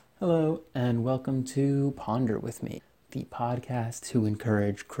Hello, and welcome to Ponder With Me, the podcast to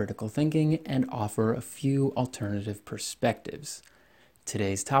encourage critical thinking and offer a few alternative perspectives.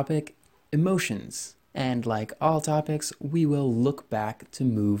 Today's topic, emotions. And like all topics, we will look back to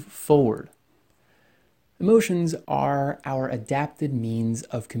move forward. Emotions are our adapted means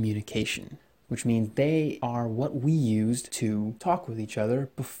of communication, which means they are what we used to talk with each other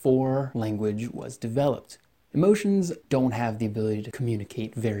before language was developed. Emotions don't have the ability to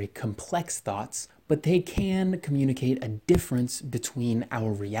communicate very complex thoughts, but they can communicate a difference between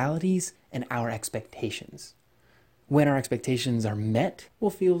our realities and our expectations. When our expectations are met,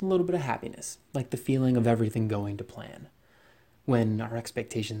 we'll feel a little bit of happiness, like the feeling of everything going to plan. When our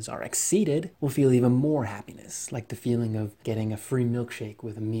expectations are exceeded, we'll feel even more happiness, like the feeling of getting a free milkshake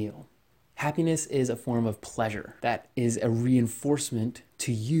with a meal. Happiness is a form of pleasure that is a reinforcement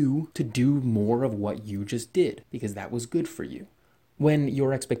to you to do more of what you just did, because that was good for you. When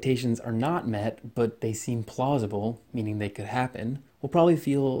your expectations are not met, but they seem plausible, meaning they could happen, we'll probably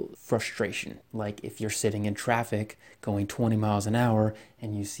feel frustration, like if you're sitting in traffic going 20 miles an hour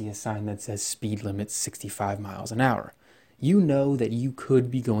and you see a sign that says speed limit 65 miles an hour. You know that you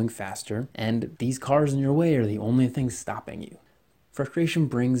could be going faster, and these cars in your way are the only thing stopping you. Frustration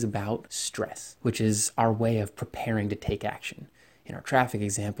brings about stress, which is our way of preparing to take action. In our traffic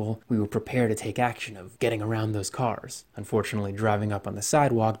example, we would prepare to take action of getting around those cars. Unfortunately, driving up on the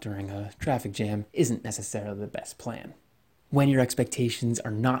sidewalk during a traffic jam isn't necessarily the best plan. When your expectations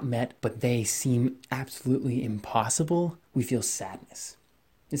are not met, but they seem absolutely impossible, we feel sadness.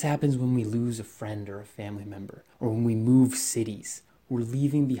 This happens when we lose a friend or a family member, or when we move cities. We're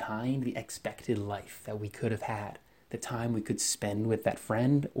leaving behind the expected life that we could have had, the time we could spend with that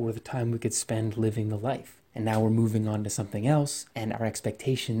friend, or the time we could spend living the life. And now we're moving on to something else, and our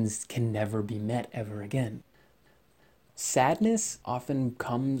expectations can never be met ever again. Sadness often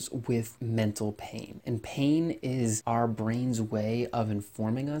comes with mental pain, and pain is our brain's way of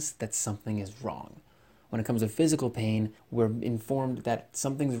informing us that something is wrong. When it comes to physical pain, we're informed that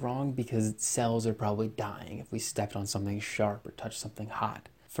something's wrong because cells are probably dying if we stepped on something sharp or touched something hot.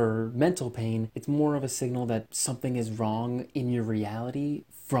 For mental pain, it's more of a signal that something is wrong in your reality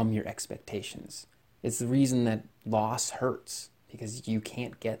from your expectations. It's the reason that loss hurts, because you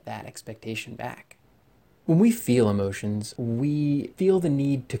can't get that expectation back. When we feel emotions, we feel the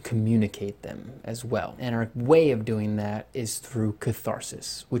need to communicate them as well. And our way of doing that is through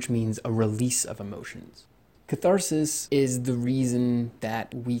catharsis, which means a release of emotions. Catharsis is the reason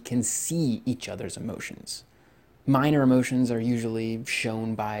that we can see each other's emotions. Minor emotions are usually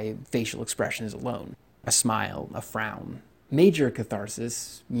shown by facial expressions alone, a smile, a frown. Major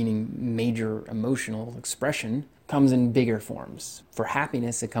catharsis, meaning major emotional expression, comes in bigger forms. For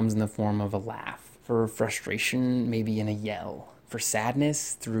happiness, it comes in the form of a laugh. For frustration, maybe in a yell. For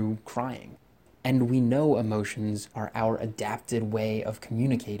sadness, through crying. And we know emotions are our adapted way of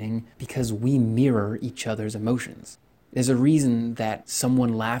communicating because we mirror each other's emotions. There's a reason that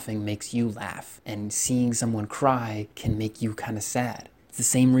someone laughing makes you laugh, and seeing someone cry can make you kind of sad. It's the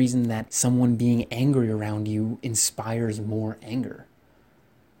same reason that someone being angry around you inspires more anger.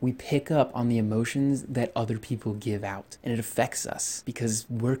 We pick up on the emotions that other people give out, and it affects us because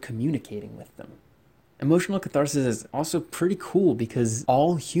we're communicating with them. Emotional catharsis is also pretty cool because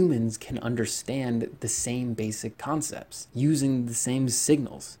all humans can understand the same basic concepts, using the same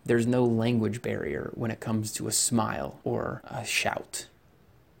signals. There's no language barrier when it comes to a smile or a shout.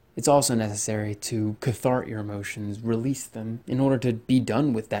 It's also necessary to cathart your emotions, release them, in order to be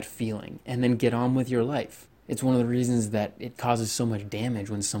done with that feeling, and then get on with your life. It's one of the reasons that it causes so much damage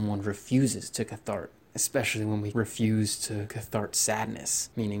when someone refuses to cathart. Especially when we refuse to cathart sadness,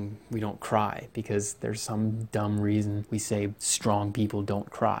 meaning we don't cry because there's some dumb reason we say strong people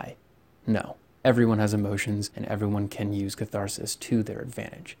don't cry. No, everyone has emotions and everyone can use catharsis to their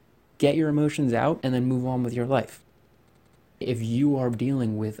advantage. Get your emotions out and then move on with your life. If you are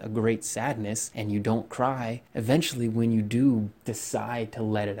dealing with a great sadness and you don't cry, eventually when you do decide to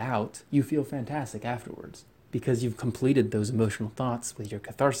let it out, you feel fantastic afterwards, because you've completed those emotional thoughts with your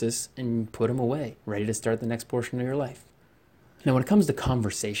catharsis and put them away, ready to start the next portion of your life. Now, when it comes to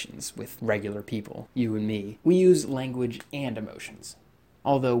conversations with regular people, you and me, we use language and emotions.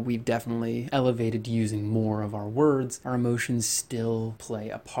 Although we've definitely elevated to using more of our words, our emotions still play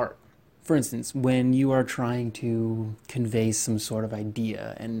a part. For instance, when you are trying to convey some sort of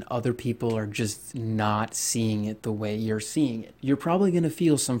idea and other people are just not seeing it the way you're seeing it, you're probably going to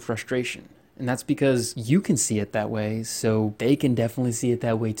feel some frustration. And that's because you can see it that way, so they can definitely see it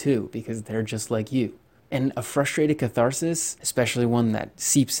that way too, because they're just like you. And a frustrated catharsis, especially one that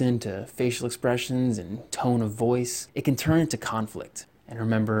seeps into facial expressions and tone of voice, it can turn into conflict. And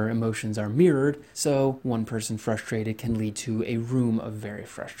remember, emotions are mirrored, so one person frustrated can lead to a room of very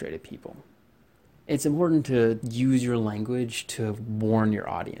frustrated people. It's important to use your language to warn your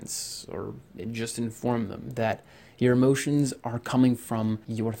audience or just inform them that your emotions are coming from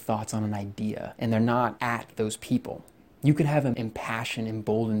your thoughts on an idea and they're not at those people. You could have an impassioned,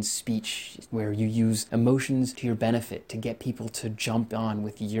 emboldened speech where you use emotions to your benefit to get people to jump on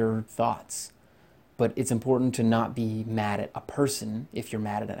with your thoughts. But it's important to not be mad at a person if you're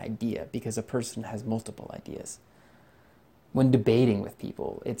mad at an idea, because a person has multiple ideas. When debating with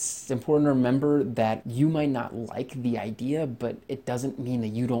people, it's important to remember that you might not like the idea, but it doesn't mean that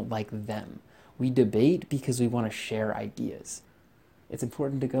you don't like them. We debate because we want to share ideas. It's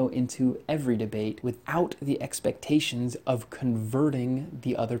important to go into every debate without the expectations of converting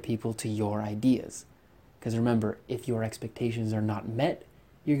the other people to your ideas. Because remember, if your expectations are not met,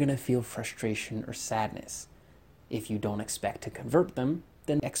 you're going to feel frustration or sadness. If you don't expect to convert them,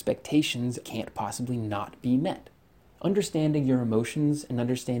 then expectations can't possibly not be met. Understanding your emotions and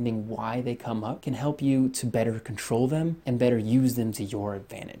understanding why they come up can help you to better control them and better use them to your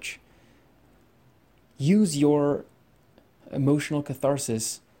advantage. Use your emotional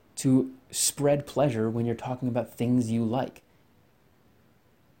catharsis to spread pleasure when you're talking about things you like.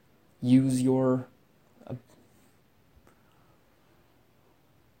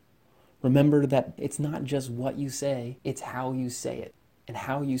 Remember that it's not just what you say, it's how you say it. And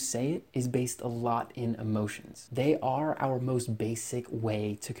how you say it is based a lot in emotions. They are our most basic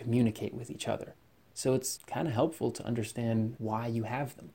way to communicate with each other. So it's kind of helpful to understand why you have them.